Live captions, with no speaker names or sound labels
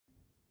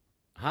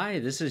Hi,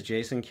 this is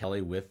Jason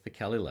Kelly with the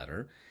Kelly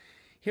Letter,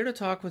 here to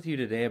talk with you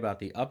today about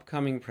the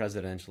upcoming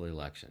presidential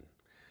election.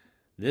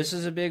 This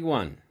is a big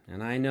one,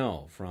 and I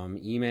know from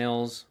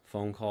emails,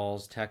 phone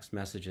calls, text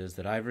messages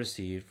that I've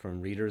received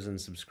from readers and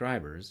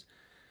subscribers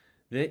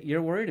that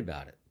you're worried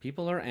about it.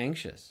 People are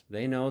anxious.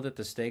 They know that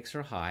the stakes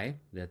are high,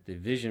 that the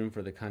vision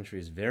for the country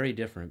is very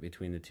different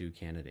between the two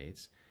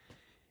candidates,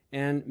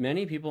 and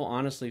many people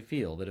honestly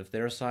feel that if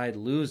their side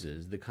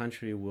loses, the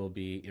country will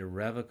be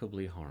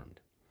irrevocably harmed.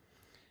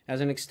 As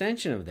an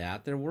extension of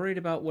that, they're worried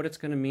about what it's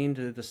going to mean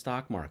to the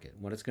stock market,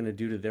 what it's going to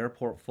do to their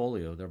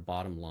portfolio, their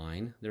bottom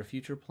line, their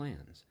future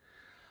plans.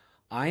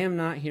 I am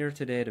not here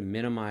today to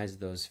minimize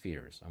those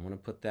fears. I want to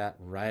put that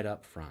right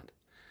up front.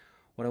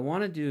 What I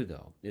want to do,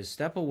 though, is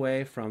step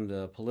away from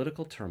the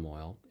political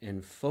turmoil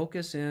and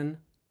focus in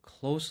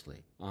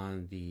closely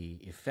on the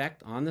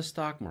effect on the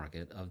stock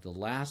market of the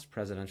last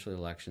presidential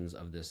elections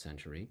of this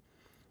century,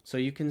 so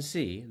you can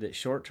see that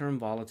short-term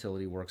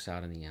volatility works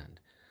out in the end.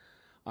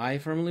 I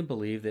firmly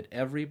believe that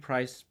every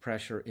price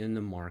pressure in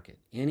the market,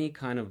 any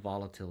kind of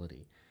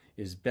volatility,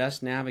 is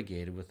best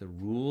navigated with a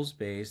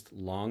rules-based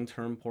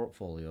long-term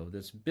portfolio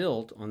that's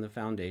built on the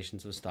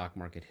foundations of stock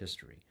market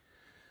history.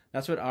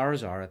 That's what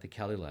ours are at the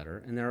Kelly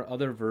Letter, and there are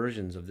other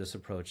versions of this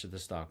approach to the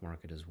stock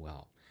market as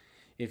well.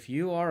 If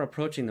you are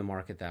approaching the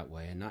market that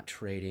way and not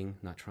trading,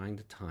 not trying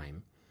to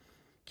time,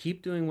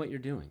 keep doing what you're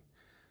doing.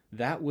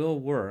 That will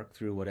work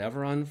through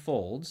whatever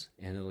unfolds,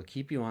 and it'll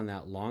keep you on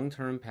that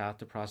long-term path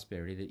to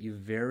prosperity that you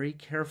very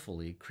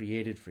carefully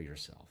created for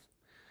yourself.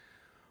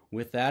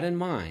 With that in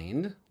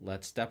mind,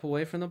 let's step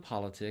away from the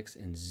politics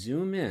and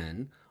zoom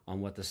in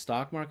on what the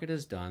stock market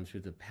has done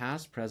through the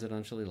past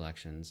presidential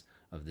elections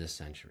of this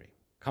century.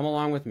 Come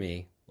along with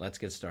me. Let's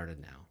get started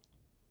now.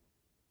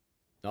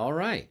 All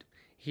right.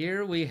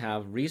 Here we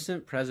have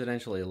recent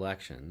presidential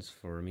elections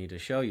for me to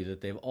show you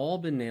that they've all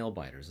been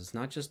nail-biters. It's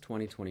not just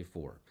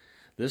 2024.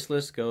 This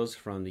list goes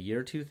from the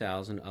year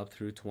 2000 up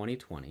through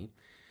 2020. And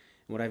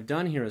what I've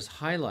done here is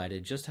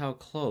highlighted just how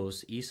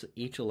close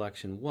each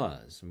election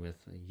was,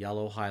 with a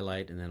yellow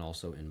highlight and then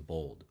also in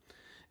bold.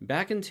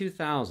 Back in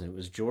 2000, it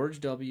was George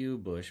W.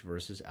 Bush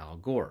versus Al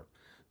Gore.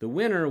 The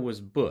winner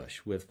was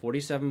Bush with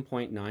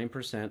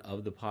 47.9%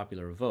 of the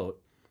popular vote.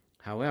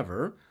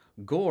 However,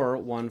 Gore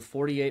won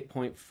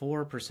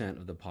 48.4%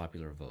 of the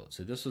popular vote.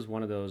 So this was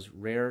one of those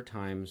rare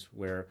times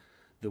where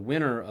the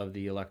winner of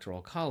the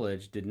Electoral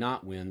College did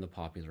not win the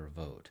popular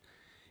vote.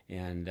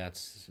 And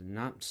that's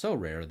not so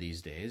rare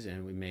these days,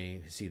 and we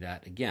may see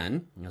that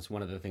again. That's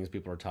one of the things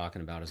people are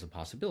talking about as a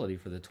possibility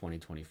for the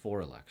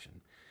 2024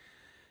 election.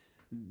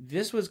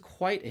 This was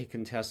quite a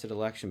contested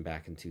election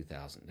back in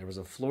 2000. There was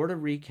a Florida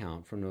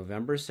recount from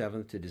November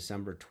 7th to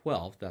December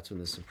 12th. That's when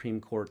the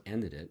Supreme Court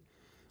ended it.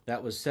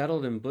 That was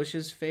settled in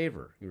Bush's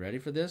favor. You ready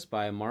for this?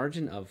 By a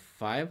margin of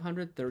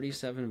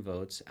 537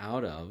 votes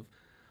out of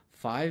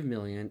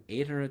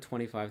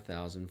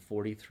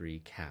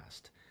 5,825,043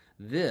 cast.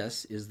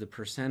 This is the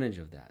percentage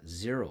of that,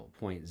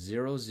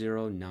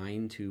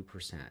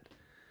 0.0092%.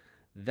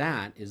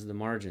 That is the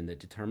margin that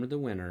determined the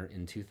winner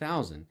in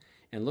 2000.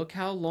 And look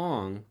how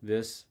long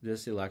this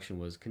election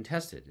was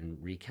contested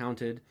and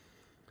recounted.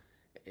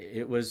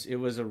 It was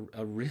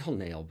a real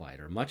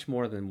nail-biter, much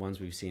more than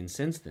ones we've seen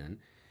since then.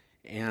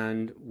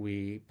 And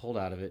we pulled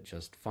out of it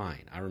just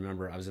fine. I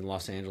remember I was in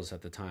Los Angeles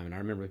at the time, and I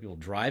remember people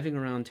driving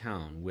around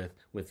town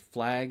with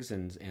flags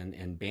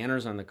and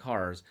banners on the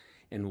cars,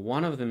 and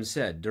one of them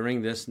said,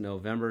 during this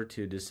November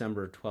to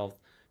December 12th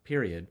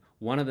period,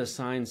 one of the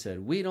signs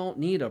said, "We don't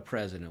need a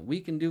president. We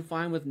can do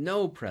fine with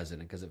no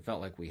president," because it felt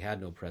like we had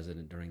no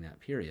president during that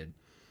period.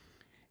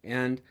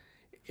 And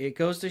it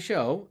goes to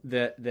show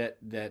that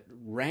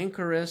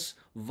rancorous,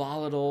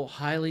 volatile,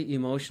 highly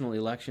emotional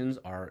elections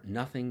are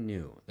nothing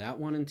new. That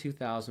one in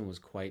 2000 was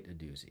quite a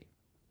doozy.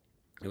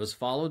 It was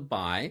followed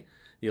by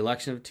the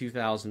election of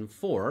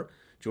 2004,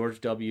 George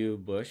W.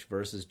 Bush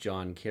versus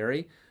John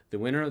Kerry. The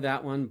winner of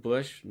that one,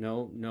 Bush,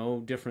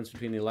 no difference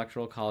between the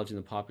Electoral College and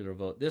the popular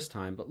vote this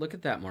time, but look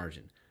at that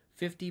margin,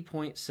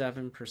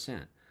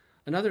 50.7%.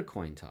 Another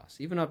coin toss,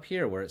 even up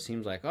here where it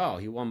seems like, oh,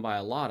 he won by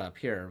a lot up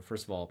here.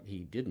 First of all,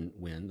 he didn't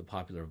win the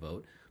popular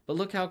vote, but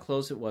look how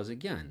close it was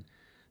again.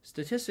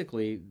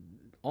 Statistically,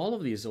 all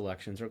of these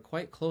elections are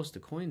quite close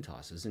to coin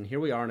tosses, and here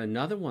we are in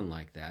another one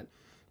like that.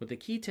 But the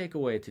key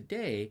takeaway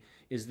today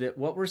is that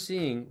what we're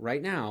seeing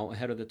right now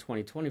ahead of the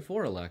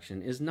 2024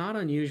 election is not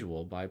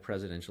unusual by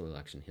presidential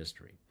election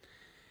history.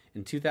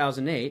 In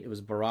 2008, it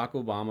was Barack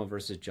Obama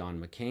versus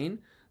John McCain.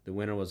 The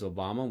winner was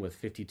Obama with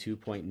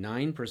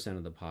 52.9%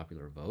 of the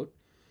popular vote.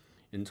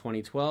 In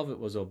 2012, it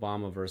was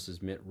Obama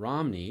versus Mitt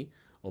Romney.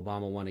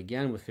 Obama won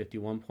again with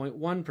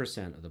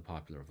 51.1% of the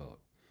popular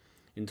vote.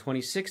 In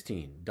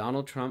 2016,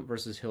 Donald Trump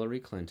versus Hillary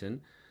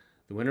Clinton.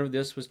 The winner of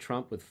this was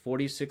Trump with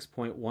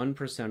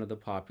 46.1% of the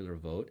popular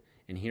vote.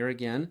 And here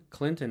again,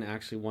 Clinton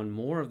actually won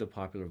more of the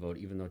popular vote,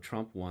 even though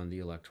Trump won the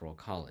Electoral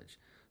College.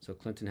 So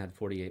Clinton had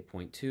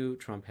 48.2,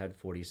 Trump had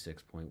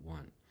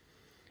 46.1.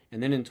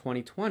 And then in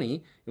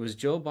 2020, it was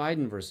Joe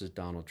Biden versus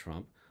Donald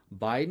Trump.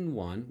 Biden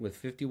won with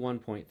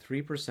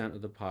 51.3%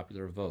 of the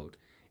popular vote.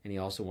 and he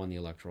also won the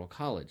Electoral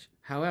College.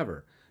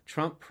 However,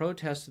 Trump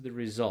protested the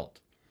result.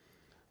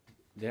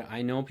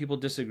 I know people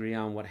disagree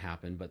on what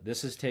happened, but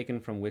this is taken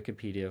from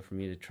Wikipedia for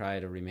me to try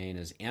to remain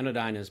as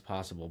anodyne as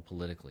possible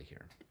politically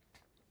here.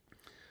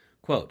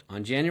 Quote,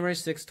 on January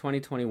 6,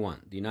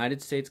 2021, the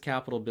United States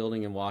Capitol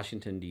building in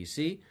Washington,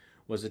 D.C.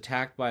 was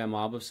attacked by a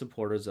mob of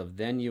supporters of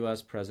then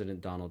U.S.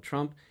 President Donald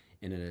Trump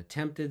in an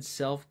attempted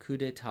self-coup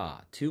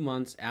d'etat 2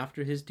 months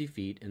after his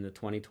defeat in the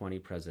 2020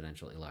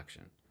 presidential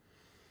election.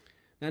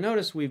 Now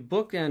notice we've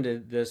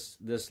bookended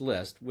this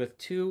list with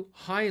 2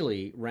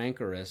 highly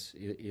rancorous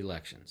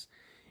elections.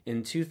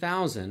 In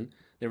 2000,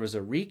 there was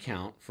a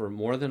recount for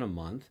more than a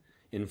month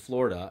in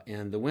Florida,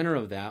 and the winner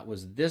of that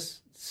was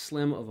this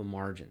slim of a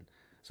margin.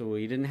 So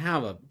we didn't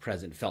have a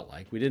president, felt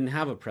like. We didn't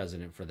have a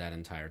president for that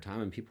entire time,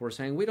 and people were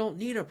saying, we don't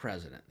need a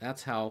president.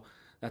 That's how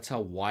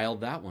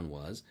wild that one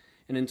was.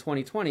 And in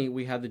 2020,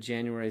 we had the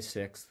January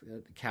 6th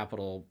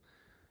Capitol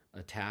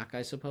attack,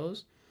 I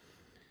suppose.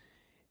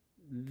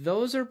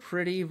 Those are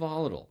pretty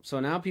volatile.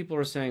 So now people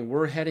are saying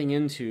we're heading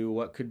into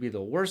what could be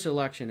the worst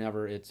election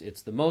ever.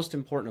 It's the most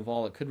important of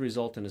all. It could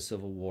result in a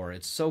civil war.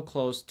 It's so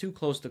close, too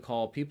close to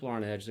call. People are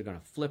on edge. They're going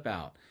to flip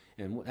out.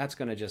 And that's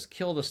going to just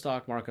kill the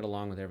stock market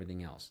along with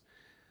everything else.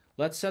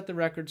 Let's set the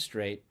record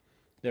straight.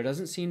 There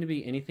doesn't seem to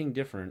be anything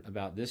different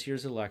about this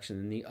year's election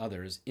than the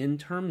others in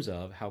terms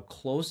of how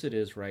close it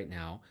is right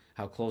now,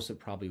 how close it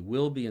probably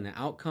will be in the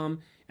outcome,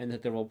 and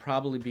that there will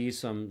probably be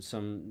some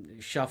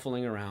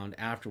shuffling around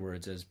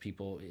afterwards as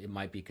people, it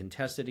might be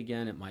contested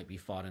again, it might be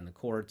fought in the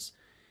courts.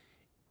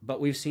 But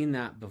we've seen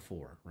that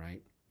before,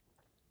 right?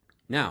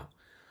 Now,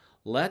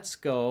 let's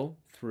go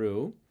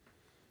through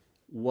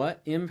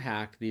what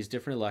impact these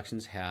different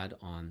elections had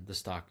on the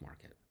stock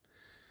market.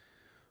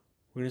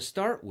 We're going to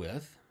start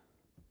with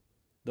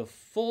the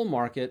full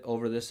market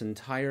over this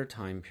entire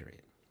time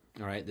period.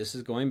 All right, this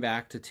is going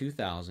back to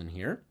 2000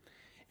 here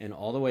and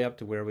all the way up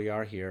to where we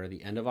are here,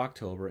 the end of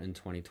October in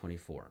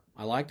 2024.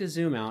 I like to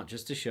zoom out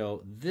just to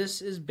show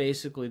this is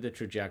basically the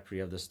trajectory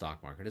of the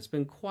stock market. It's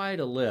been quite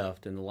a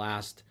lift in the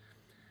last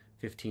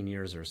 15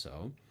 years or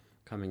so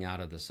coming out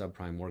of the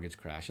subprime mortgage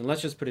crash. And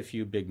let's just put a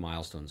few big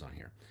milestones on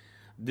here.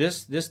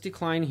 This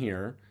decline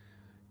here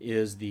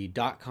is the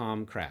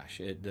dot-com crash.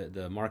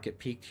 The market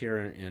peaked here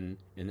in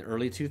the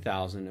early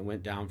 2000s and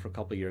went down for a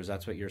couple of years.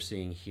 That's what you're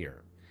seeing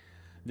here.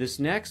 This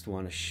next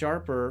one, a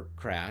sharper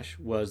crash,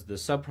 was the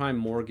subprime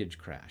mortgage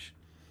crash.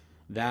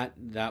 That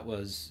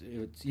was,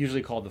 it's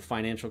usually called the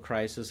financial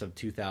crisis of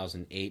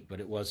 2008, but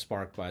it was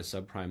sparked by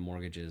subprime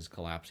mortgages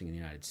collapsing in the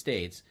United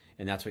States,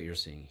 and that's what you're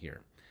seeing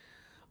here.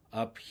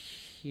 Up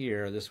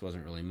here, this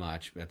wasn't really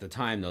much. At the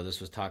time, though,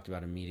 this was talked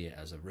about in media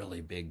as a really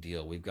big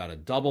deal. We've got a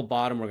double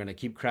bottom. We're going to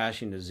keep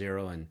crashing to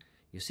zero, and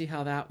you see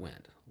how that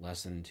went.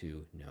 Lesson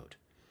to note.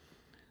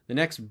 The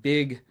next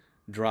big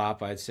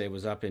drop, I'd say,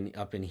 was up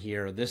in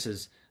here. This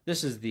is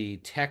the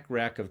tech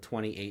wreck of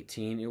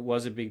 2018. It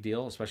was a big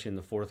deal, especially in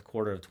the fourth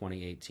quarter of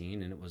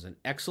 2018, and it was an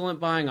excellent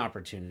buying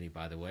opportunity,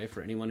 by the way,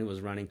 for anyone who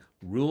was running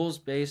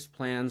rules-based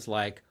plans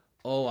like,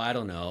 oh, I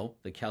don't know,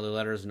 the Kelly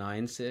Letters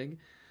 9 SIG.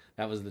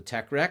 That was the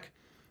tech wreck.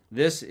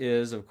 This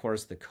is, of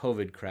course, the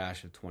COVID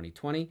crash of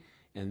 2020,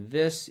 and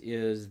this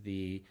is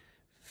the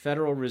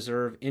Federal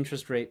Reserve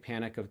interest rate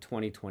panic of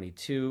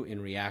 2022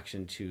 in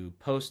reaction to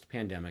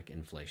post-pandemic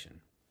inflation.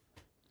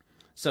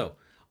 So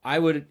I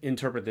would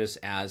interpret this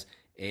as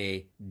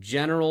a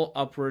general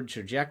upward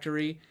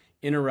trajectory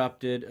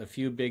interrupted a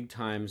few big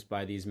times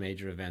by these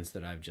major events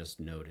that I've just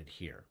noted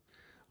here.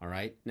 All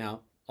right.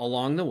 Now,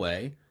 along the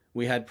way,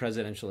 we had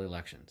presidential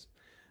elections.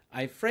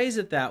 I phrase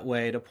it that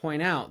way to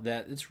point out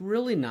that it's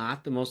really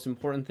not the most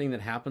important thing that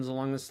happens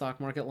along the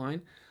stock market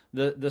line.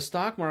 The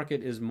stock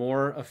market is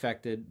more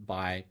affected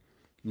by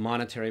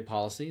monetary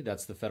policy.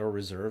 That's the Federal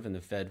Reserve and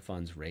the Fed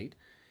funds rate.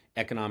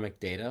 Economic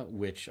data,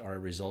 which are a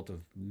result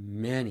of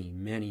many,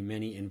 many,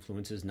 many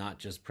influences, not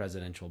just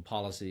presidential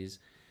policies,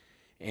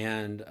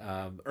 and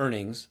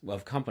earnings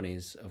of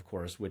companies, of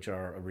course, which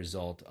are a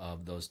result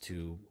of those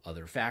two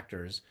other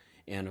factors,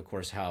 and of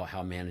course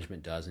how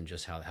management does and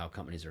just how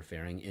companies are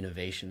faring.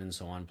 Innovation and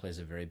so on plays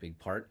a very big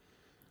part.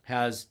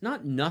 Has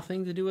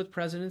nothing to do with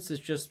presidents.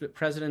 It's just that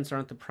presidents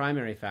aren't the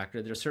primary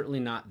factor. They're certainly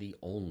not the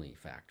only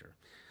factor.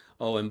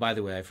 Oh, and by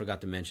the way, I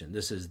forgot to mention,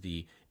 this is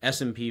the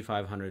S&P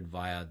 500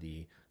 via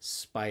the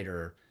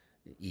SPDR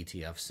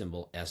ETF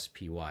symbol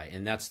SPY.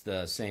 And that's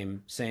the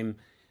same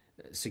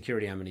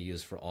security I'm going to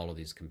use for all of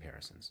these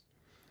comparisons.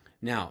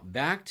 Now,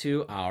 back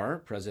to our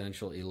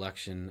presidential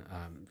election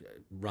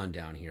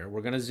rundown here.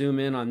 We're going to zoom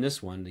in on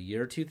this one, the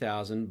year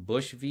 2000,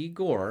 Bush v.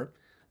 Gore.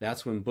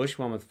 That's when Bush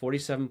won with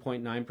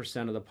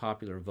 47.9% of the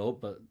popular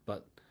vote,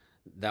 but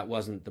that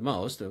wasn't the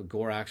most.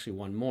 Gore actually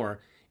won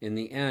more. In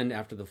the end,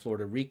 after the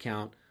Florida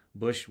recount,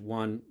 Bush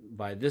won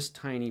by this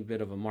tiny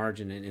bit of a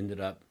margin and ended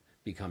up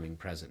becoming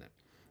president.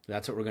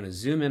 That's what we're going to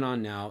zoom in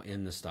on now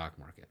in the stock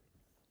market.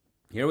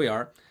 Here we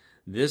are.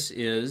 This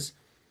is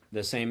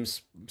the same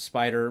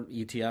SPDR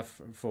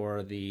ETF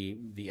for the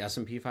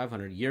S&P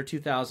 500, year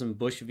 2000,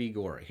 Bush v.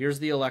 Gore. Here's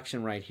the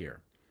election right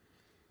here.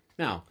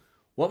 Now,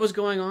 what was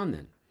going on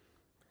then?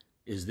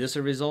 Is this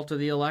a result of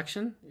the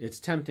election? It's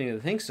tempting to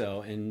think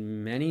so,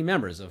 and many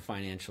members of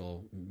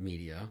financial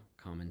media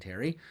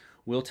commentary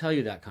will tell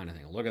you that kind of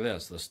thing. Look at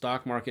this. The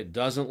stock market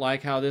doesn't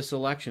like how this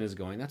election is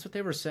going. That's what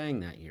they were saying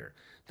that year.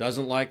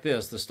 Doesn't like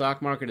this. The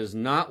stock market is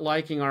not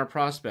liking our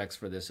prospects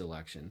for this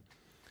election.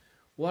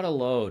 What a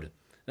load.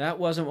 That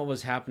wasn't what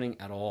was happening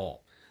at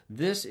all.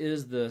 This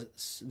is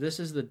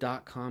the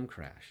dot-com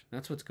crash.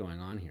 That's what's going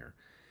on here.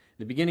 At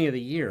the beginning of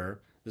the year,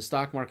 the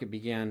stock market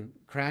began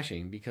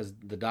crashing because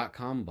the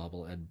dot-com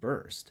bubble had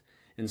burst.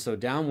 And so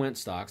down went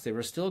stocks. They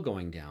were still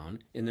going down.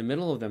 In the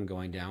middle of them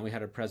going down, we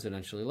had a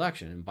presidential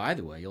election. And by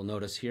the way, you'll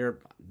notice here,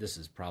 this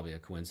is probably a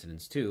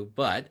coincidence too,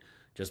 but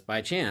just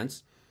by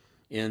chance,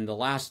 in the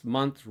last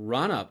month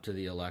run up to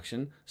the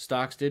election,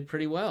 stocks did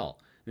pretty well.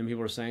 And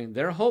people were saying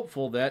they're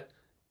hopeful that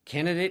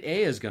candidate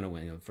A is going to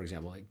win. For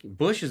example, like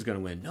Bush is going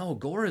to win. No,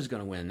 Gore is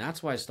going to win.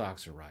 That's why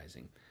stocks are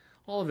rising.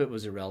 All of it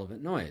was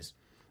irrelevant noise.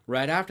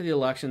 Right after the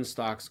election,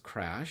 stocks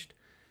crashed.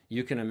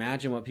 You can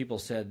imagine what people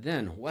said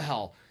then.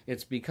 Well,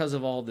 it's because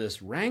of all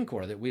this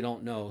rancor that we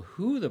don't know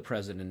who the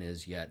president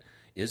is yet.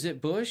 Is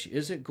it Bush?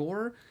 Is it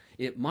Gore?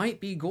 It might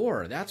be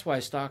Gore. That's why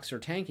stocks are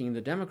tanking.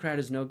 The Democrat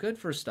is no good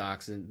for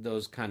stocks, and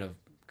those kind of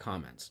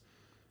comments,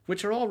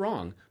 which are all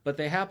wrong, but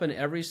they happen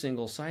every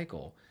single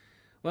cycle.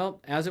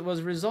 Well, as it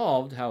was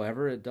resolved,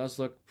 however, it does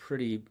look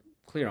pretty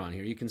clear on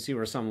here. You can see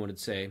where someone would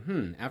say,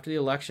 after the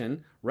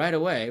election, right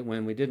away,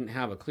 when we didn't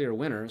have a clear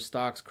winner,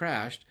 stocks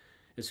crashed.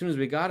 As soon as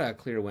we got a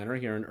clear winner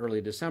here in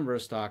early December,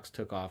 stocks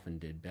took off and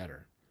did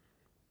better.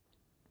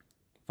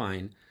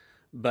 Fine.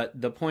 But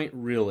the point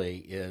really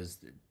is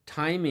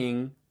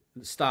timing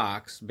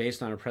stocks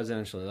based on a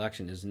presidential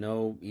election is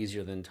no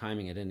easier than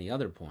timing at any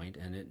other point,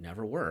 and it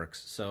never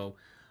works. So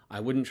I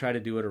wouldn't try to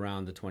do it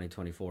around the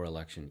 2024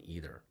 election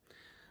either.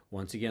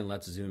 Once again,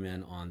 let's zoom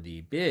in on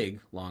the big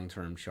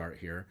long-term chart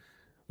here.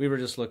 We were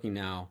just looking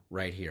now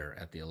right here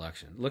at the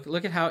election.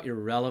 Look at how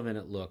irrelevant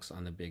it looks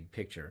on the big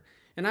picture.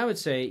 And I would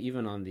say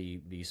even on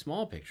the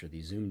small picture,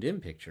 the zoomed in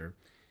picture,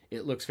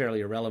 it looks fairly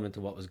irrelevant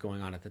to what was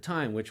going on at the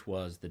time, which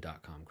was the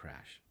dot-com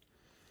crash.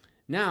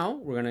 Now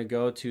we're going to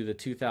go to the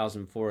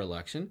 2004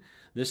 election.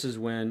 This is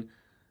when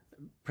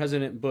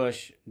President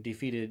Bush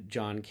defeated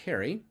John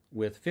Kerry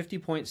with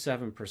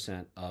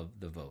 50.7% of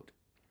the vote.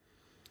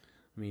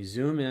 Let me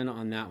zoom in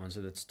on that one.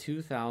 So that's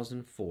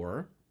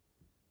 2004.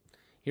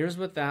 Here's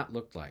what that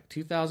looked like.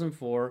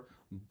 2004,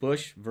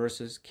 Bush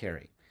versus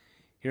Kerry.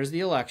 Here's the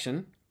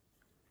election.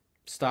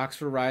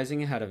 Stocks were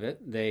rising ahead of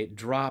it. They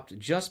dropped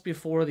just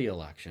before the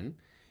election,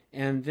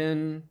 and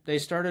then they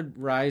started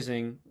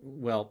rising,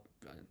 well,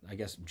 I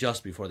guess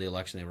just before the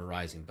election they were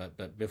rising,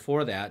 but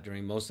before that,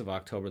 during most of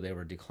October, they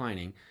were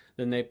declining.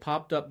 Then they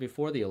popped up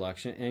before the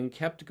election and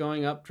kept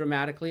going up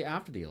dramatically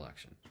after the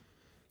election.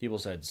 People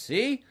said,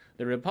 see,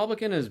 the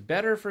Republican is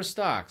better for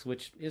stocks,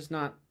 which is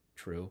not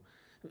true.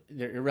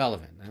 They're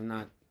irrelevant. I'm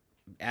not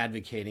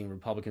advocating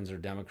Republicans or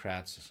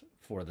Democrats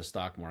for the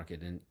stock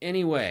market in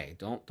any way.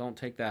 Don't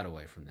take that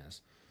away from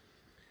this.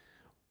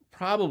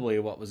 Probably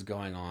what was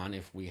going on,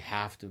 if we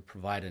have to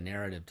provide a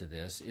narrative to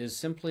this, is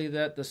simply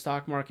that the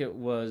stock market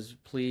was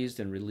pleased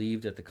and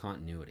relieved at the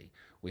continuity.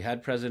 We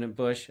had President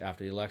Bush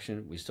after the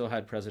election. We still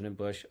had President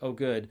Bush. Oh,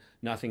 good.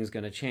 Nothing's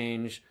going to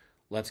change.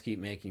 Let's keep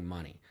making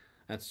money.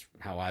 That's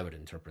how I would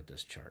interpret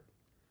this chart.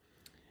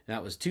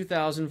 That was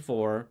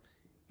 2004.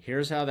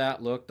 Here's how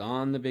that looked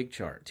on the big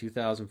chart.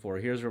 2004.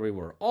 Here's where we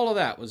were. All of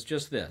that was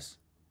just this.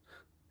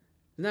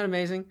 Isn't that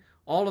amazing?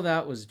 All of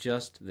that was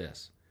just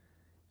this.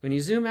 When you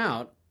zoom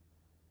out,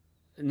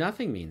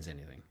 nothing means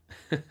anything.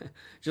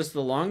 Just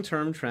the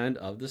long-term trend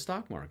of the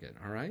stock market,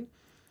 all right?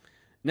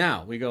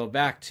 Now, we go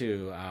back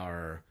to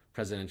our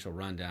presidential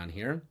rundown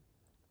here.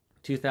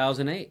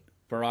 2008,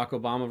 Barack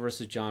Obama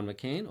versus John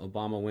McCain.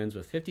 Obama wins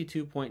with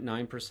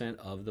 52.9%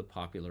 of the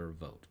popular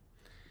vote.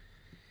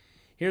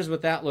 Here's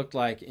what that looked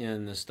like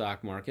in the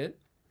stock market.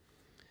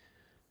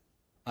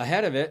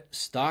 Ahead of it,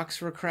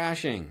 stocks were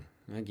crashing.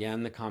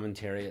 Again, the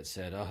commentary, it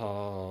said,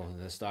 oh,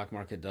 the stock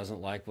market doesn't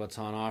like what's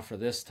on offer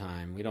this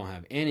time. We don't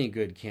have any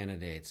good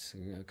candidates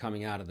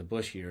coming out of the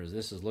Bush years.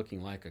 This is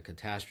looking like a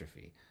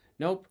catastrophe.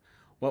 Nope.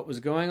 What was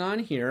going on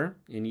here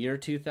in year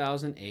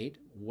 2008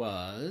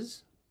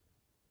 was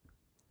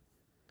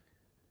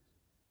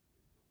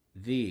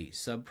the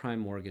subprime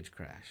mortgage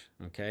crash.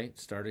 Okay, it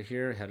started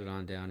here, headed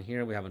on down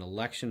here. We have an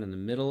election in the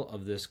middle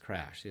of this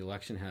crash. The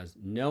election has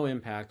no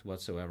impact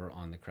whatsoever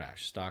on the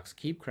crash. Stocks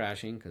keep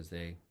crashing because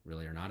they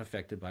really are not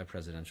affected by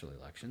presidential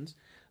elections.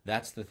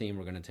 That's the theme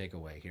we're going to take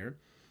away here.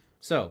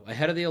 So,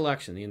 ahead of the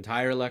election, the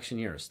entire election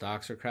year,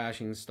 stocks are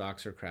crashing,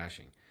 stocks are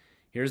crashing.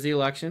 Here's the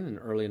election in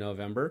early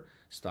November.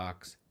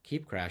 Stocks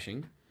keep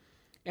crashing,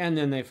 and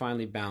then they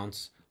finally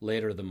bounce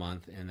later the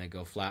month, and they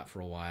go flat for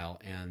a while,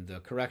 and the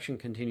correction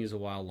continues a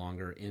while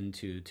longer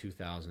into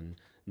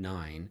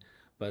 2009.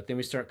 But then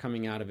we start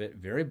coming out of it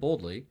very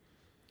boldly.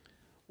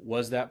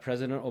 Was that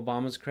President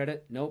Obama's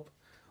credit? Nope.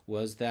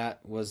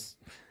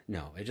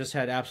 No. It just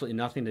had absolutely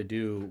nothing to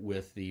do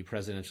with the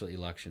presidential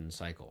election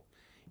cycle.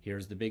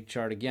 Here's the big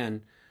chart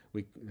again.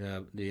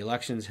 The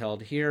election's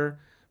held here.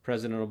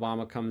 President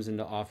Obama comes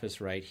into office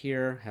right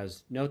here,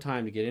 has no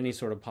time to get any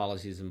sort of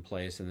policies in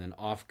place, and then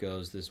off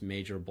goes this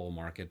major bull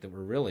market that we're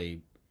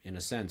really, in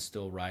a sense,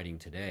 still riding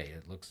today.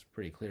 It looks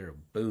pretty clear,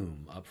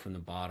 boom, up from the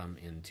bottom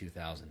in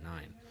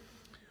 2009.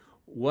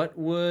 What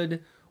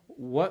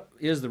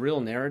is the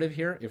real narrative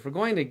here? If we're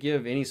going to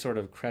give any sort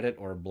of credit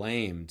or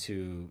blame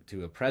to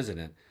a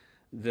president,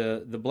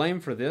 the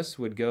blame for this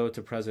would go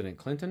to President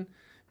Clinton,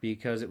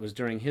 because it was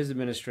during his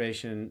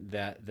administration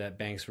that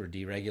banks were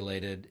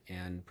deregulated,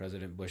 and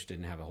President Bush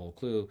didn't have a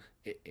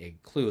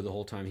clue the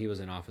whole time he was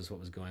in office what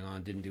was going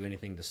on, didn't do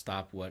anything to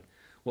stop what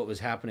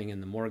was happening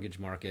in the mortgage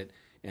market.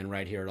 And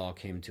right here it all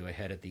came to a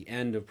head at the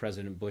end of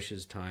President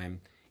Bush's time.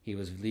 He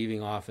was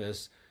leaving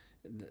office.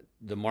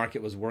 The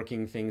market was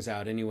working things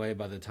out anyway.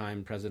 By the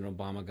time President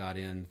Obama got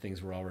in,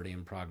 things were already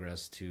in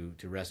progress to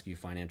rescue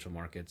financial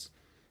markets,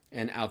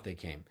 and out they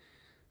came.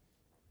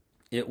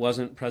 It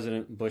wasn't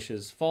President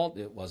Bush's fault.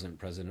 It wasn't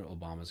President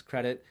Obama's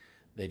credit.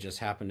 They just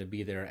happened to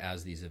be there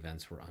as these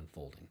events were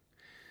unfolding.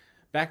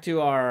 Back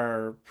to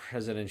our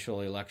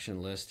presidential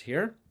election list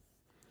here.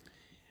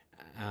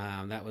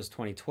 That was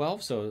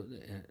 2012. So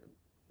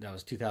that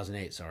was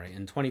 2008, sorry.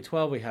 In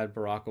 2012, we had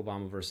Barack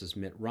Obama versus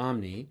Mitt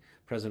Romney.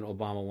 President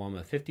Obama won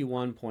with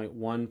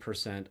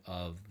 51.1%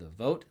 of the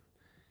vote.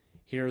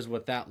 Here's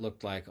what that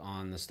looked like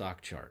on the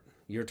stock chart.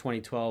 Year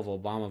 2012,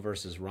 Obama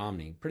versus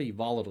Romney. Pretty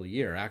volatile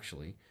year,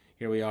 actually.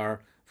 Here we are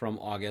from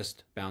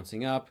August,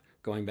 bouncing up,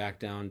 going back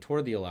down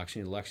toward the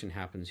election. The election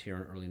happens here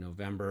in early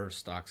November.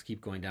 Stocks keep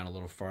going down a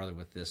little farther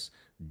with this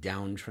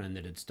downtrend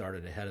that had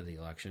started ahead of the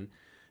election.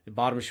 It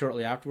bottoms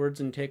shortly afterwards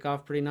and take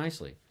off pretty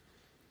nicely.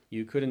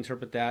 You could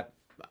interpret that,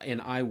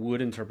 and I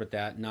would interpret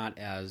that, not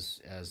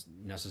as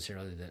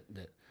necessarily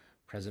that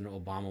President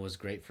Obama was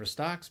great for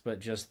stocks,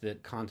 but just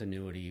that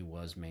continuity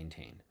was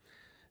maintained.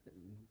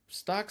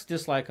 Stocks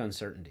dislike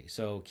uncertainty,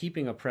 so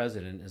keeping a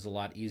president is a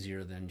lot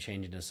easier than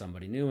changing to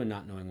somebody new and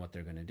not knowing what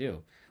they're going to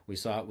do. We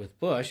saw it with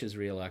Bush's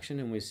re-election,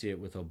 and we see it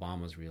with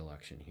Obama's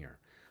re-election here.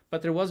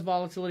 But there was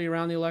volatility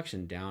around the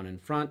election, down in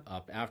front,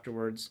 up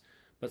afterwards,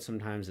 but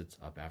sometimes it's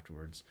up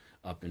afterwards,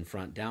 up in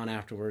front, down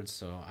afterwards,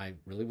 so I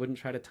really wouldn't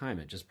try to time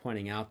it, just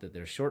pointing out that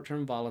there's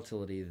short-term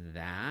volatility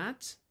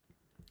that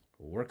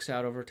works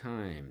out over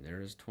time.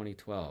 There's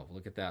 2012.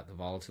 Look at that, the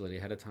volatility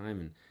ahead of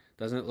time, and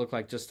doesn't it look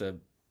like just a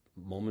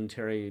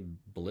momentary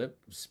blip,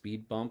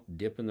 speed bump,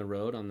 dip in the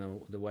road on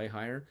the way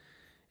higher?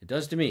 It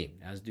does to me,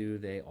 as do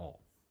they all.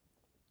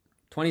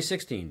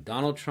 2016,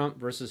 Donald Trump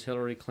versus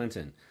Hillary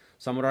Clinton.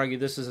 Some would argue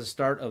this is the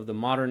start of the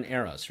modern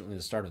era, certainly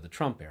the start of the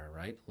Trump era,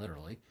 right?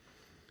 Literally.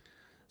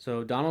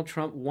 So Donald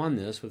Trump won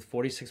this with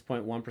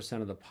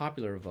 46.1% of the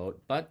popular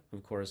vote, but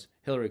of course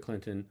Hillary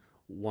Clinton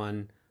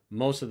won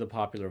most of the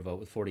popular vote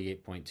with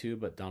 48.2%,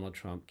 but Donald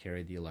Trump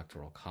carried the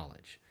Electoral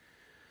College.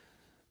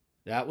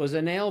 That was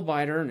a nail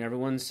biter, and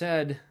everyone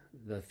said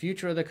the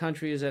future of the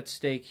country is at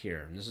stake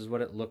here. And this is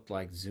what it looked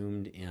like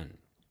zoomed in.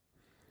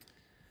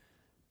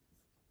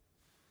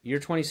 Year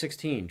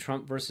 2016,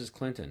 Trump versus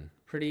Clinton.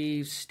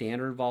 Pretty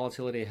standard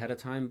volatility ahead of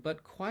time,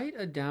 but quite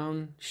a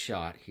down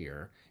shot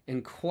here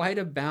and quite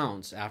a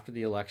bounce after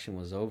the election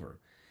was over.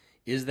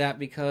 Is that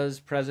because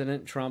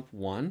President Trump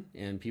won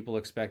and people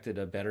expected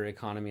a better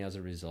economy as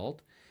a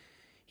result?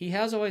 He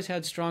has always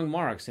had strong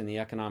marks in the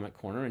economic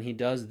corner, and he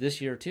does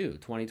this year too,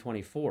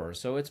 2024.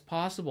 So it's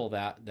possible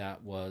that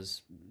that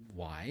was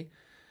why.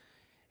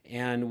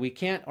 And we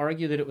can't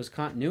argue that it was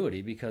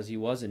continuity because he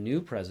was a new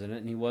president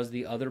and he was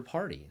the other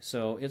party.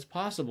 So it's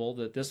possible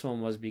that this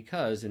one was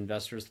because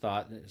investors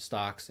thought that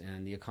stocks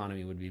and the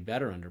economy would be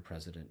better under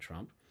President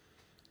Trump.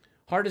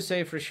 Hard to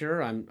say for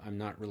sure. I'm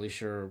not really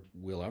sure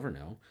we'll ever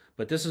know.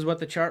 But this is what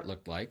the chart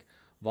looked like.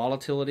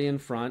 Volatility in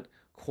front.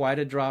 Quite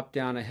a drop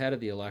down ahead of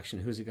the election.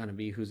 Who's it going to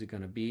be? Who's it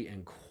going to be?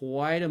 And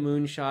quite a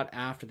moonshot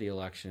after the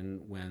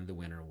election when the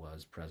winner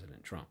was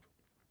President Trump.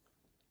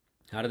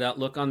 How did that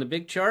look on the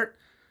big chart?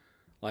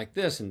 Like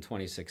this in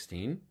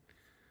 2016.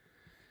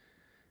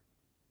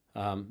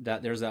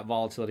 There's that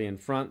volatility in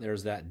front.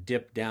 There's that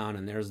dip down,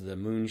 and there's the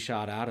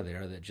moonshot out of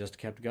there that just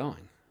kept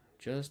going.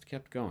 Just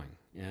kept going.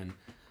 And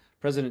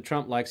President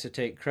Trump likes to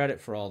take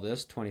credit for all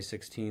this,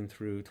 2016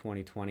 through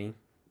 2020.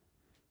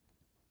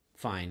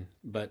 Fine,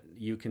 but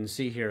you can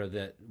see here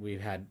that we've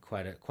had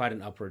quite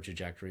an upward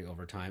trajectory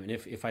over time. And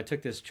if I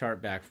took this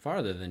chart back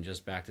farther than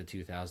just back to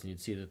 2000,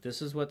 you'd see that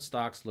this is what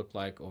stocks look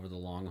like over the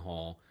long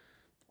haul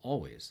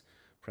always.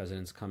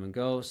 Presidents come and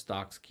go,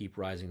 stocks keep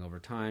rising over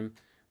time,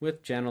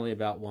 with generally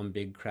about one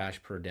big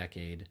crash per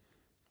decade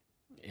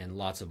and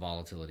lots of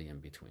volatility in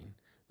between.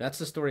 That's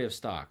the story of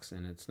stocks,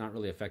 and it's not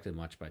really affected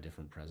much by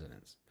different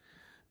presidents.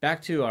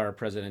 Back to our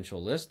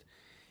presidential list.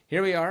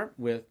 Here we are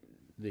with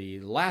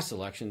the last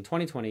election,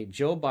 2020,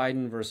 Joe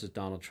Biden versus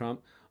Donald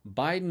Trump.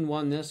 Biden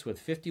won this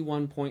with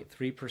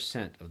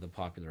 51.3% of the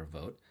popular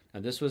vote.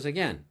 Now this was,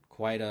 again,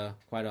 quite a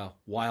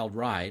wild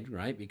ride,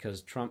 right?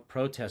 Because Trump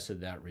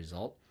protested that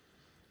result,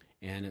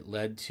 and it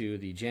led to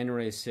the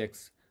January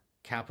 6th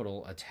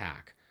Capitol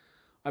attack.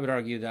 I would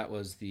argue that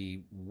was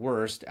the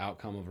worst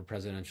outcome of a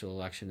presidential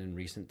election in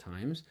recent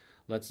times.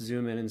 Let's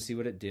zoom in and see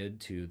what it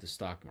did to the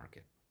stock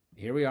market.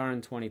 Here we are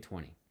in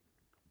 2020.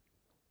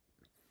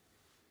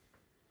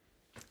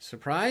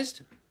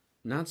 Surprised?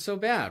 Not so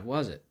bad,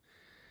 was it?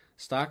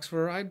 Stocks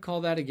were, I'd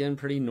call that again,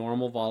 pretty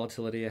normal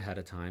volatility ahead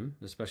of time,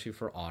 especially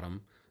for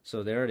autumn.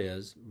 So there it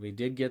is. We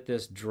did get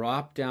this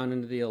drop down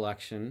into the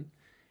election.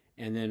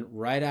 And then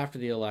right after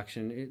the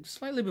election,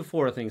 slightly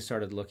before things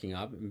started looking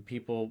up, and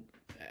people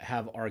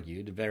have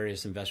argued,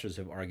 various investors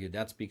have argued,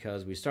 that's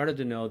because we started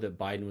to know that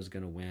Biden was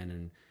going to win,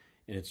 and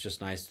it's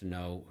just nice to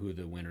know who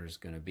the winner is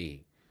going to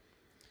be.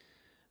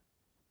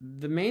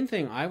 The main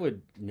thing I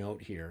would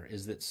note here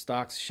is that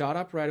stocks shot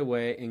up right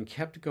away and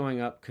kept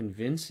going up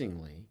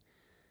convincingly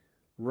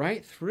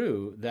right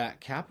through that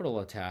Capitol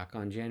attack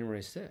on January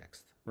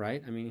 6th,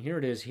 right? I mean, here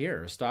it is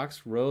here.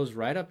 Stocks rose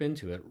right up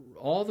into it.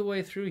 All the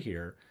way through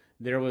here,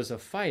 there was a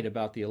fight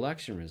about the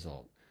election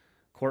result.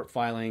 Court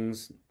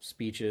filings,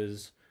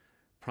 speeches,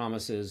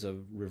 promises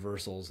of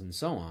reversals, and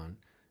so on,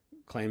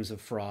 claims of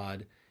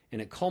fraud,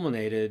 and it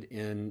culminated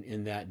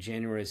in that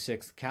January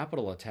 6th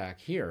Capitol attack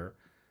here.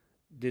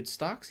 Did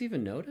stocks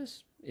even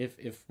notice?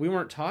 If we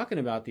weren't talking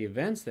about the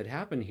events that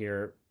happened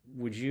here,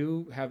 would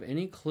you have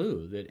any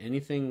clue that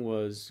anything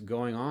was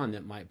going on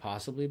that might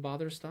possibly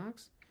bother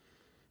stocks?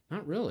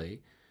 Not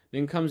really.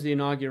 Then comes the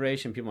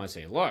inauguration. People might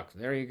say, look,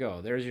 there you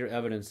go. There's your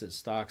evidence that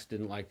stocks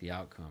didn't like the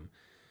outcome.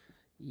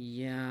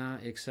 Yeah,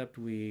 except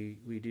we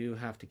do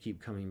have to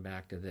keep coming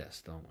back to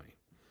this, don't we?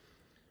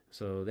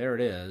 So there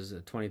it is.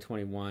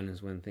 2021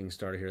 is when things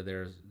started here.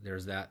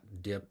 There's that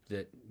dip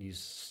that you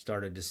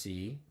started to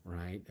see,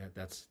 right?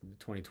 That's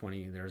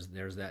 2020.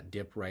 There's that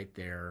dip right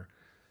there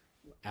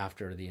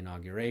after the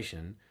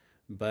inauguration.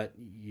 But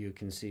you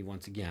can see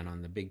once again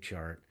on the big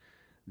chart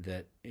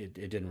that it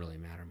didn't really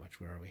matter much.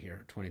 Where are we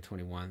here?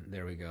 2021.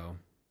 There we go.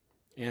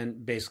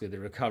 And basically the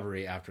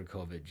recovery after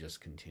COVID just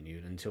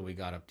continued until we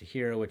got up to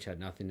here, which had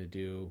nothing to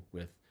do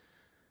with,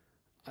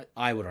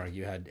 I would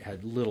argue,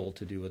 had little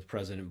to do with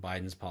President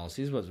Biden's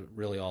policies. It was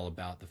really all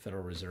about the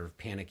Federal Reserve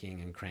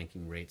panicking and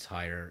cranking rates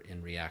higher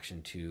in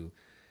reaction to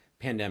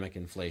pandemic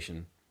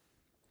inflation.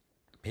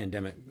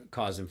 Pandemic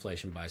caused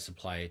inflation by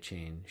supply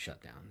chain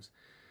shutdowns.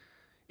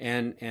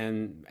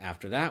 And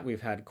after that,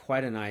 we've had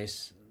quite a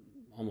nice,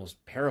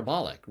 almost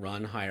parabolic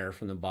run higher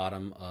from the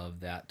bottom of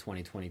that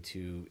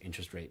 2022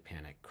 interest rate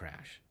panic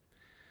crash.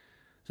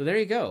 So there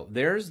you go.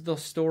 There's the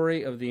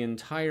story of the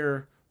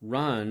entire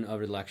run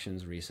of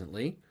elections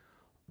recently,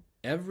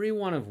 every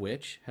one of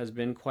which has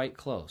been quite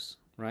close,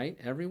 right?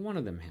 Every one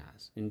of them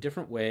has, in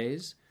different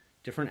ways,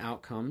 different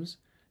outcomes,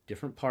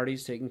 different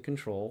parties taking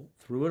control.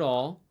 Through it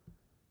all,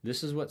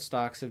 this is what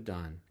stocks have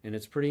done, and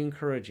it's pretty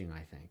encouraging,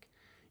 I think.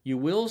 You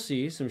will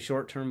see some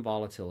short-term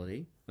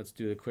volatility. Let's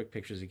do the quick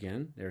pictures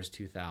again. There's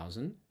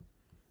 2000.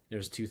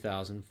 There's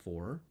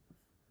 2004.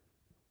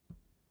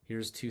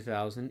 Here's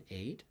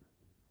 2008.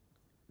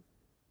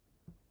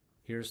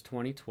 Here's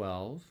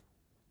 2012.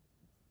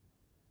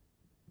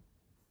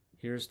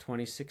 Here's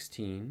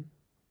 2016.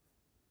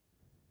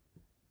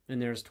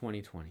 And there's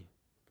 2020.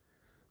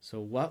 So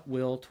what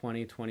will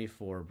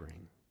 2024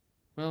 bring?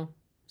 Well,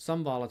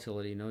 some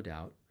volatility, no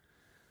doubt.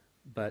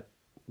 But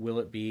will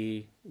it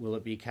be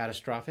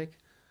catastrophic?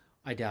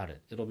 I doubt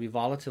it. It'll be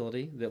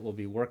volatility that will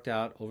be worked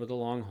out over the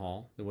long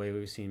haul, the way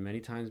we've seen many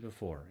times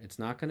before. It's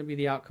not going to be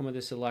the outcome of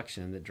this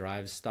election that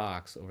drives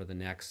stocks over the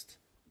next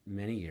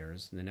many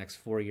years, the next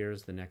 4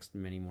 years, the next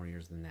many more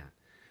years than that.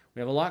 We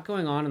have a lot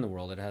going on in the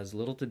world that has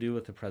little to do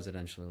with the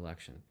presidential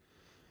election.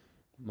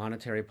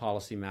 Monetary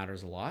policy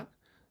matters a lot.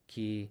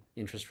 Key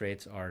interest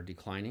rates are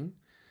declining.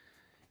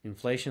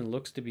 Inflation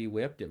looks to be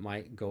whipped. It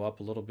might go up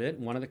a little bit.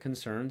 One of the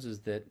concerns is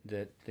that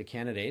the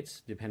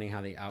candidates, depending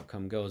how the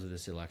outcome goes of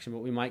this election, but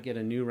we might get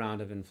a new round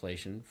of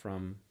inflation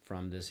from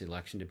this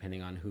election,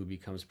 depending on who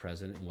becomes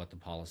president and what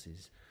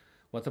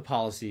the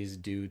policies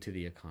do to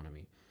the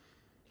economy.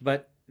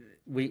 But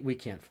we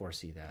can't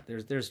foresee that.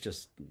 There's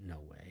just no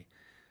way.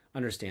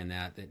 Understand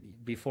that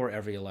before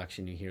every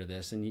election you hear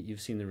this, and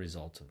you've seen the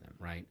results of them,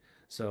 right?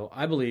 So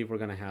I believe we're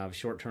going to have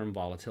short-term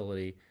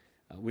volatility.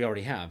 We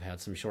already have had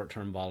some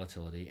short-term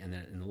volatility, and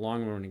then in the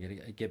long run, we're going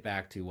to get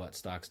back to what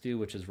stocks do,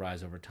 which is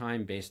rise over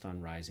time based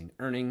on rising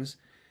earnings,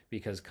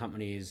 because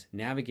companies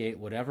navigate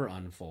whatever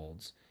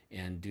unfolds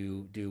and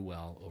do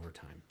well over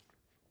time.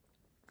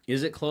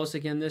 Is it close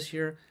again this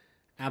year?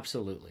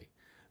 Absolutely.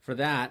 For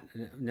that,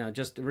 now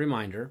just a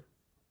reminder,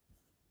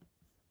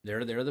 there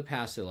are the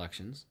past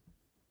elections.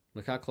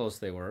 Look how close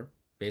they were.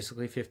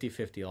 Basically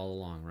 50-50 all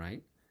along,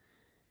 right?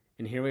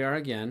 And here we are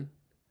again.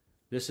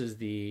 This is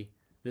the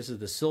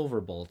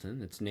Silver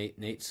Bulletin. It's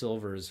Nate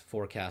Silver's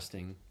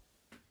forecasting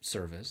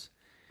service.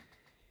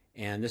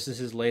 And this is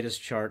his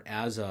latest chart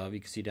as of, you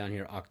can see down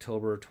here,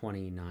 October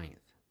 29th.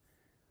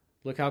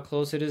 Look how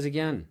close it is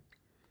again.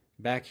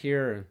 Back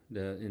here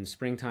in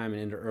springtime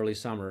and into early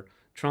summer,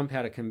 Trump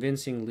had a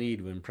convincing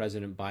lead when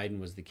President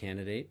Biden was the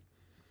candidate.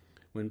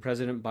 When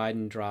President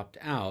Biden dropped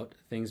out,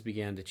 things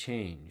began to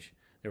change.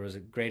 There was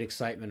a great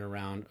excitement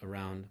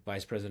around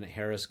Vice President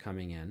Harris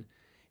coming in,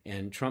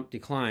 and Trump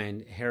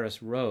declined,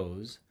 Harris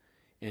rose,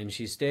 and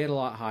she stayed a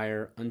lot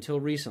higher until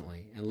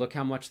recently. And look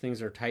how much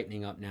things are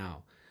tightening up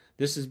now.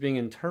 This is being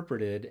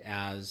interpreted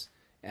as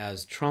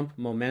Trump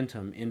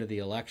momentum into the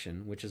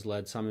election, which has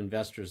led some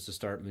investors to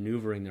start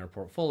maneuvering their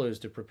portfolios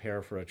to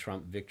prepare for a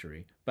Trump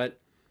victory.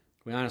 But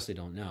we honestly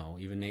don't know.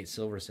 Even Nate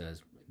Silver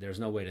says there's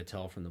no way to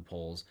tell from the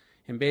polls.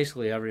 And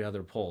basically every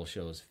other poll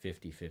shows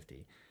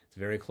 50-50. It's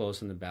very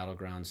close in the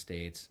battleground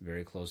states,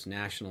 very close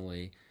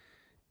nationally.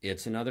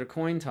 It's another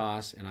coin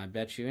toss, and I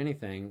bet you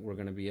anything we're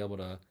going to be able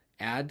to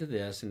add to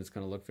this, and it's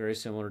going to look very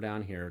similar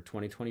down here.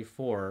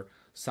 2024,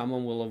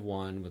 someone will have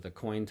won with a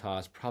coin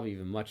toss, probably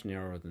even much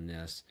narrower than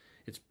this.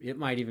 It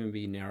might even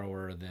be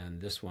narrower than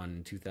this one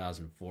in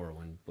 2004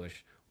 when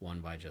Bush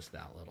won by just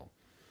that little.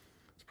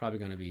 It's probably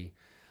going to be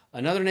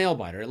another nail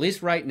biter, at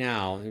least right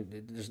now.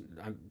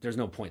 There's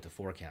no point to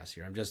forecast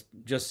here. I'm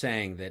just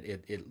saying that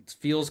it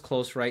feels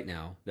close right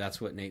now. That's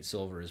what Nate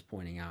Silver is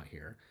pointing out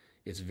here.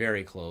 It's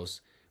very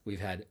close.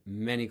 We've had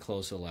many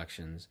close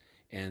elections,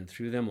 and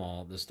through them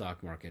all, the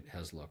stock market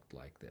has looked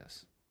like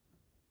this.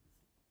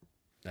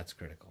 That's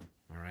critical,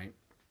 all right?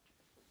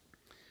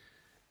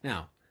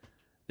 Now,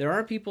 there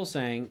are people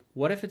saying,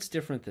 what if it's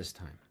different this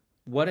time?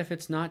 What if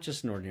it's not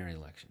just an ordinary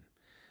election?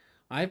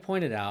 I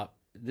pointed out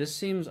this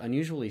seems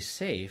unusually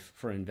safe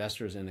for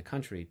investors in the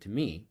country to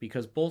me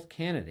because both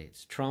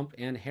candidates, Trump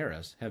and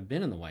Harris, have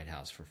been in the White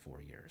House for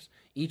 4 years.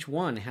 Each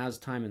one has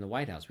time in the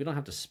White House. We don't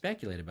have to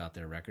speculate about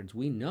their records.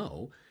 We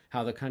know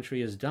how the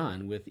country is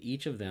done with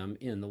each of them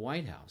in the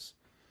White House.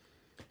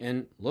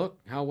 And look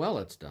how well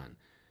it's done.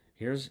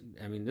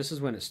 This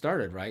is when it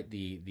started, right?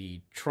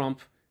 The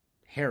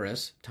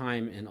Trump-Harris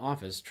time in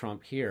office,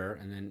 Trump here,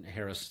 and then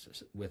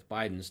Harris with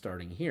Biden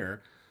starting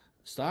here.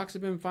 Stocks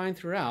have been fine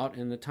throughout,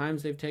 and the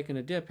times they've taken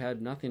a dip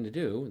had nothing to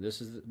do.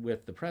 This is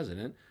with the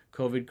president.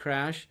 COVID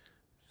crash,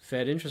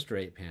 Fed interest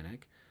rate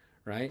panic,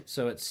 right?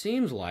 So it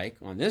seems like,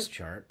 on this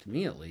chart, to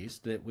me at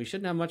least, that we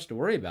shouldn't have much to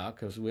worry about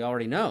because we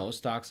already know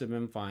stocks have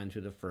been fine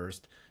through the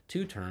first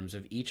 2 terms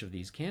of each of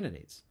these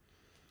candidates.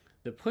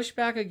 The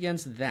pushback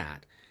against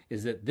that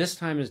is that this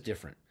time is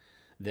different,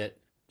 that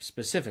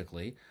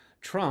specifically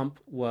Trump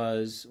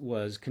was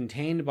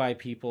contained by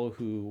people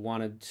who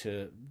wanted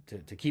to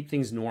keep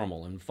things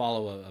normal and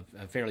follow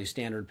a fairly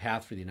standard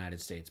path for the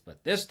United States.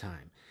 But this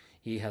time,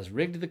 he has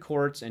rigged the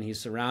courts and he's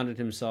surrounded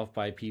himself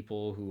by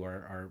people who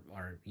are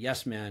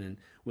yes men and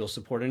will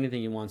support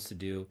anything he wants to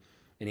do.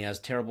 And he has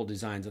terrible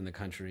designs on the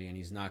country, and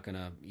he's not going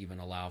to even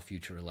allow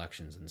future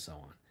elections and so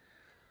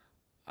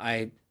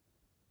on.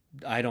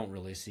 I don't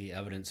really see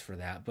evidence for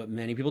that, but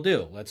many people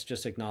do. Let's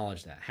just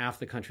acknowledge that. Half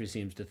the country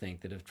seems to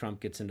think that if Trump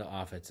gets into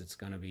office, it's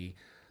going to be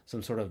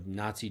some sort of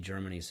Nazi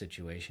Germany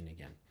situation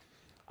again.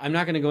 I'm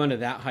not going to go into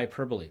that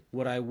hyperbole.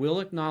 What I will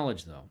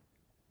acknowledge, though,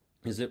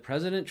 is that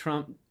President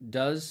Trump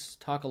does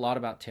talk a lot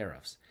about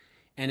tariffs,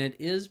 and it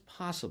is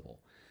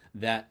possible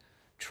that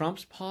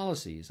Trump's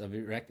policies of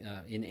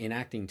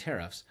enacting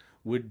tariffs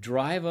would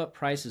drive up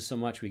prices so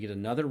much we get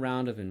another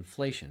round of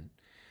inflation,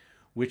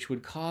 which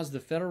would cause the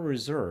Federal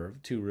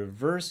Reserve to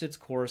reverse its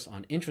course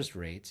on interest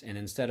rates, and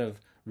instead of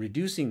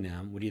reducing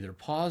them, would either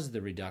pause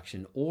the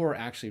reduction or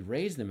actually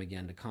raise them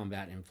again to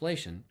combat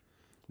inflation,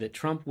 that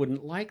Trump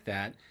wouldn't like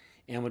that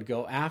and would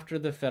go after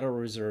the Federal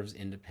Reserve's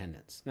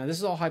independence. Now, this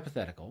is all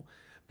hypothetical,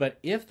 but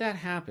if that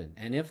happened,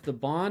 and if the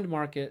bond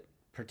market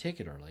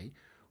particularly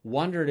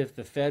wondered if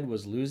the Fed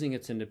was losing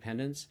its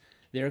independence,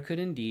 there could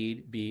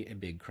indeed be a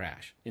big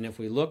crash. And if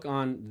we look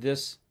on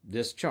this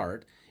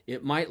chart,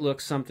 it might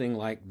look something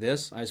like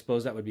this. I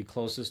suppose that would be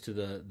closest to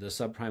the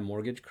subprime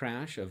mortgage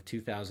crash of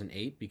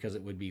 2008 because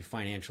it would be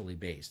financially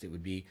based. It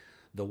would be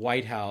the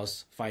White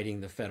House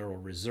fighting the Federal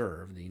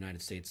Reserve, the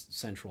United States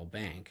Central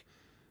Bank,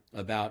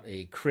 about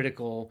a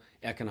critical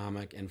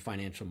economic and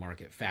financial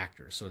market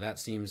factor. So that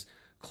seems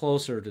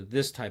closer to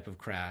this type of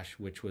crash,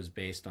 which was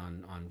based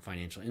on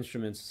financial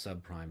instruments,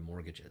 subprime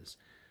mortgages.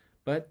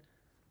 But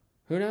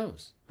who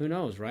knows? Who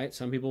knows, right?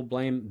 Some people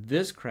blame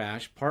this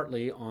crash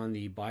partly on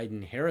the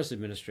Biden-Harris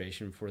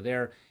administration for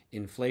their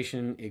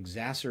inflation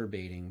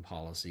exacerbating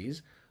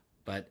policies.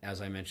 But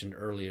as I mentioned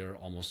earlier,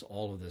 almost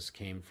all of this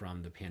came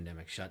from the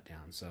pandemic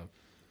shutdown. So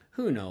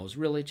who knows?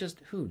 Really,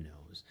 just who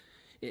knows?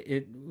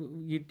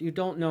 You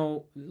don't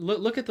know.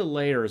 Look at the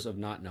layers of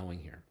not knowing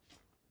here.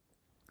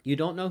 You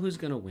don't know who's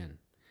going to win.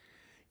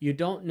 You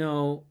don't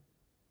know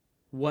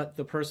what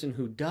the person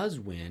who does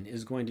win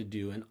is going to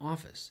do in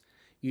office.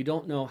 You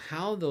don't know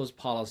how those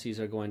policies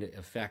are going to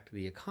affect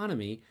the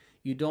economy.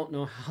 You don't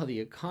know how the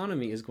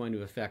economy is going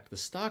to affect the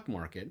stock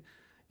market.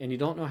 And you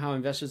don't know how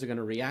investors are going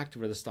to react to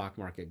where the stock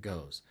market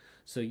goes.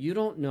 So you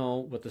don't know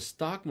what the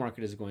stock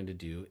market is going to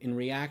do in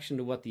reaction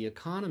to what the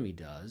economy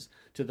does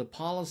to the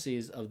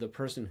policies of the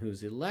person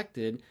who's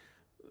elected,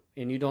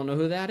 and you don't know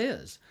who that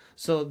is.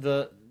 So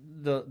the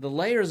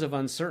layers of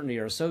uncertainty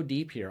are so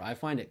deep here. I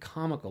find it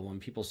comical when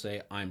people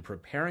say, I'm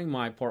preparing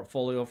my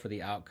portfolio for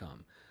the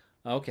outcome.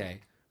 Okay.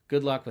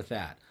 Good luck with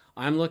that.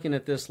 I'm looking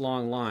at this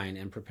long line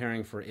and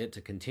preparing for it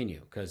to continue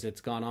because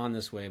it's gone on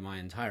this way my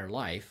entire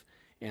life,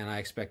 and I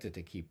expect it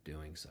to keep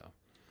doing so.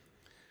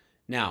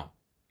 Now,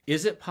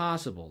 Is it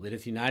possible that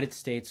if the United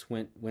States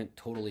went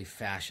totally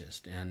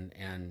fascist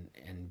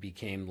and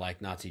became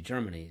like Nazi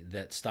Germany,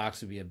 that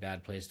stocks would be a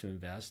bad place to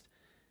invest?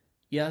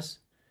 Yes,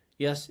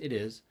 yes, it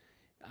is.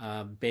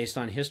 Based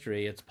on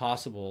history, it's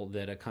possible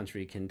that a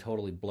country can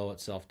totally blow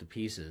itself to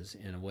pieces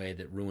in a way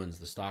that ruins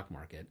the stock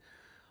market.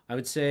 I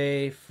would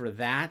say for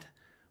that,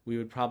 we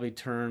would probably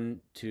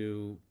turn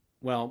to,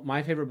 well,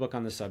 my favorite book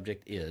on the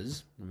subject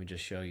is, let me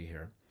just show you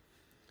here,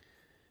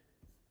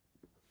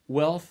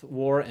 Wealth,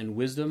 War, and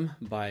Wisdom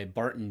by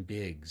Barton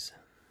Biggs,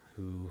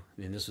 and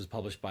this was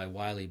published by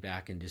Wiley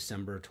back in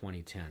December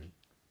 2010.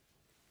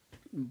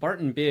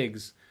 Barton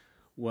Biggs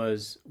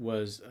was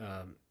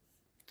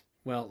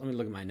well, let me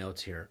look at my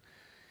notes here.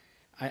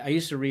 I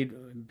used to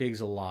read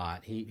Biggs a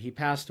lot. He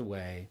passed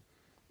away,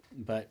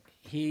 but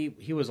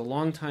he was a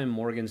longtime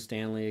Morgan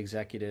Stanley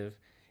executive,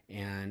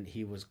 and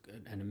he was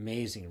an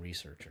amazing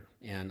researcher.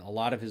 And a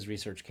lot of his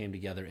research came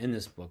together in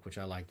this book, which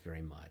I liked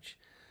very much.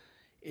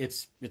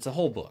 It's a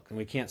whole book, and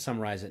we can't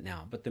summarize it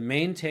now. But the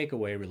main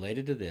takeaway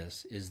related to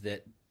this is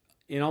that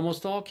in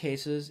almost all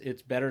cases,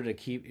 it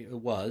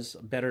was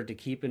better to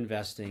keep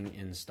investing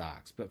in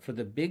stocks. But for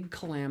the big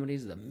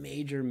calamities, the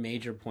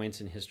major points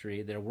in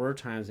history, there were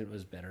times it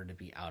was better to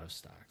be out of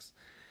stocks.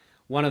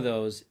 One of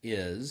those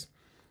is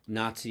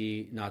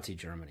Nazi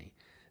Germany.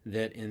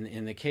 That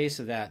in the case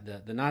of that,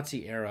 the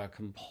Nazi era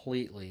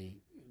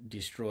completely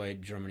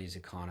destroyed Germany's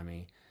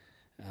economy.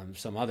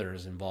 Some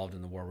others involved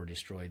in the war were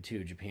destroyed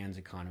too. Japan's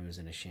economy was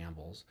in a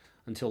shambles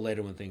until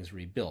later when things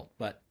rebuilt.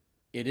 But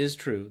it is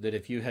true that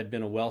if you had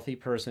been a wealthy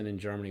person in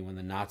Germany when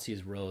the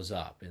Nazis rose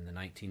up in the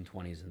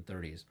 1920s and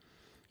 30s,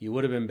 you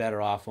would have been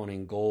better off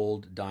owning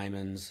gold,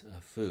 diamonds,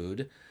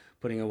 food,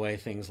 putting away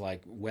things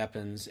like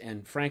weapons,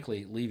 and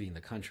frankly, leaving the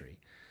country.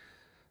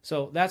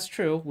 So that's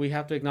true. We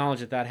have to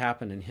acknowledge that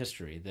happened in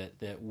history,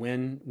 that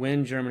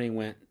when Germany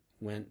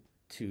went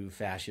to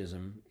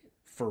fascism,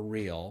 for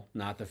real,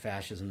 not the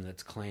fascism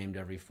that's claimed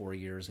every 4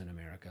 years in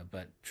America,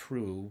 but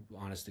true,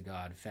 honest to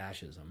God,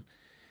 fascism.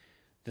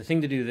 The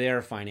thing to do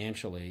there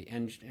financially,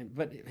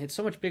 but it's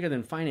so much bigger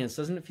than finance.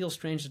 Doesn't it feel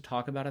strange to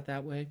talk about it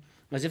that way?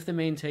 As if the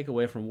main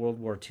takeaway from World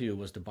War II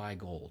was to buy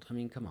gold. I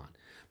mean, come on.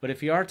 But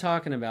if you are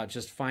talking about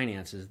just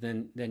finances,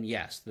 then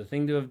yes, the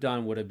thing to have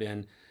done would have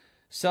been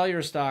sell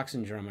your stocks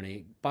in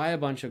Germany, buy a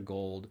bunch of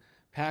gold,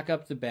 pack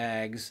up the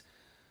bags,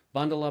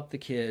 bundle up the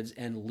kids,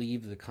 and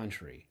leave the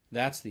country.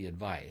 That's the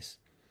advice.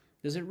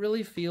 Does it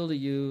really feel to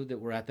you that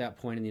we're at that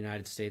point in the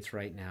United States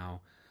right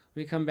now?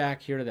 Let me come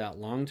back here to that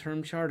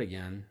long-term chart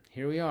again.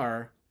 Here we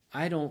are.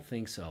 I don't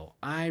think so.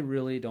 I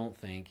really don't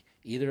think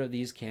either of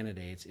these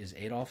candidates is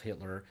Adolf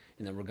Hitler,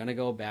 and that we're going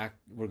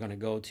to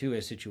go to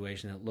a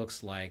situation that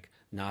looks like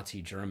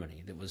Nazi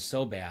Germany, that was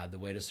so bad, the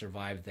way to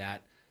survive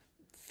that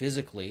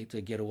physically,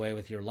 to get away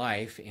with your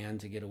life and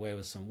to get away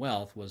with some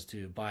wealth, was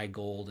to buy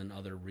gold and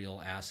other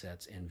real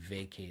assets and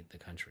vacate the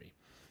country.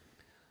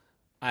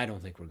 I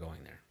don't think we're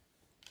going there.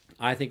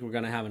 I think we're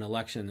going to have an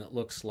election that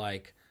looks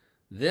like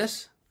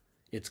this.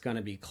 It's going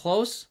to be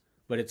close,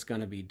 but it's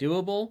going to be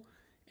doable.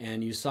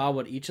 And you saw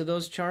what each of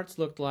those charts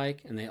looked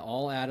like, and they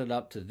all added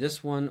up to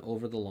this one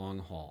over the long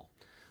haul.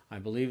 I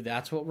believe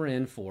that's what we're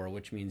in for,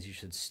 which means you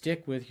should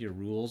stick with your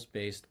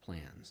rules-based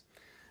plans.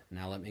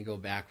 Now let me go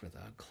back with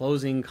a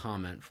closing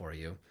comment for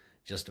you.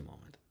 Just a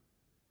moment.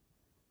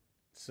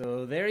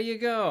 So there you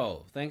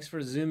go. Thanks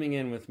for zooming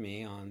in with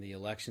me on the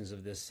elections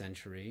of this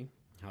century.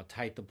 How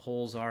tight the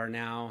polls are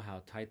now,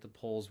 how tight the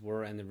polls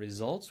were, and the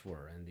results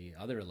were in the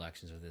other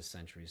elections of this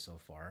century so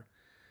far.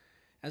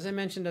 As I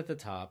mentioned at the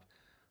top,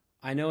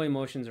 I know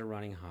emotions are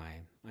running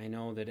high. I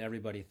know that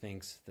everybody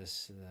thinks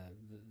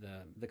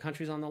the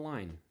country's on the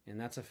line, and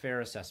that's a fair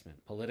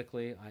assessment.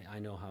 Politically, I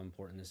know how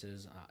important this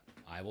is.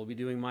 I will be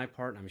doing my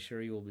part, and I'm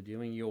sure you will be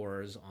doing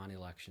yours on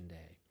Election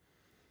Day.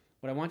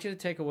 What I want you to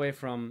take away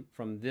from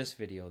this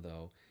video,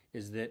 though,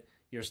 is that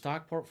your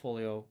stock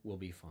portfolio will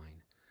be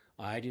fine.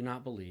 I do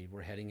not believe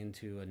we're heading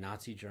into a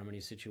Nazi Germany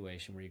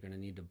situation where you're going to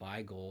need to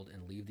buy gold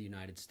and leave the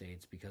United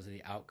States because of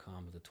the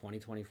outcome of the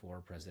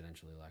 2024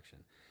 presidential election.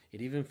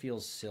 It even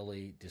feels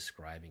silly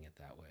describing it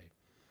that way.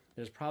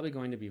 There's probably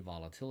going to be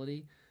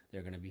volatility. There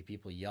are going to be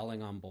people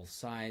yelling on both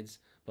sides,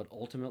 but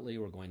ultimately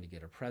we're going to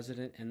get a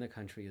president and the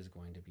country is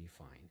going to be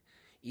fine.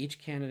 Each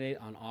candidate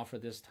on offer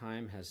this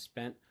time has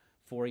spent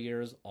 4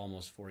 years,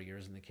 almost 4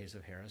 years in the case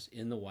of Harris,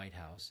 in the White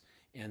House,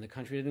 and the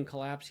country didn't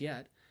collapse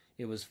yet.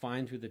 It was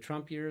fine through the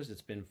Trump years.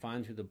 It's been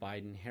fine through the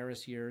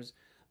Biden-Harris years.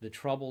 The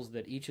troubles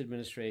that each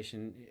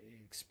administration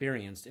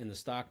experienced in the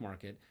stock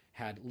market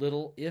had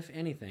little, if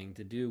anything,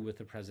 to do with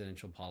the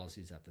presidential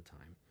policies at the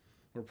time.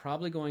 We're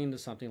probably going into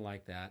something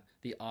like that.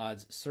 The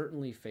odds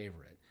certainly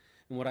favor it.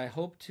 And what I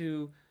hope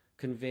to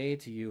convey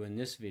to you in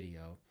this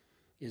video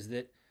is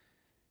that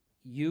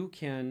you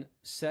can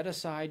set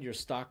aside your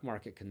stock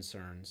market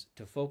concerns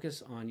to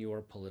focus on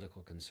your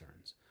political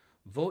concerns.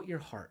 Vote your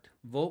heart.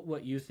 Vote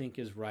what you think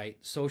is right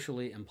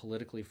socially and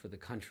politically for the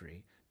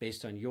country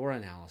based on your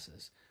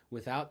analysis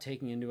without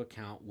taking into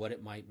account what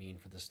it might mean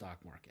for the stock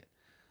market.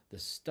 The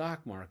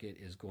stock market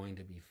is going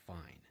to be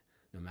fine.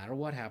 no matter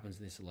what happens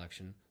in this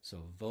election,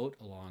 so vote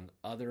along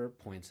other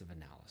points of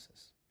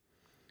analysis.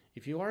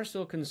 If you are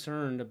still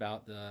concerned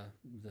about the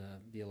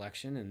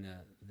election and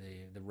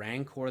the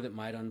rancor that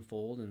might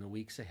unfold in the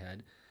weeks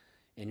ahead,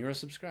 and you're a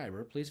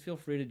subscriber, please feel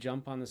free to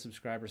jump on the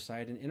subscriber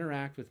site and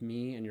interact with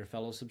me and your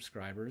fellow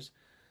subscribers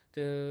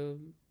to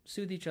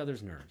soothe each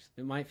other's nerves.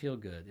 It might feel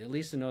good, at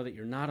least to know that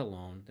you're not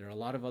alone. There are a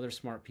lot of other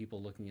smart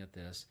people looking at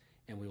this,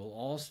 and we will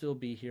all still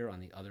be here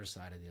on the other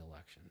side of the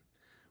election.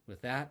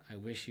 With that, I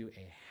wish you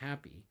a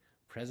happy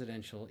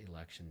presidential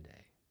election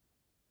day.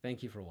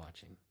 Thank you for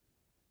watching.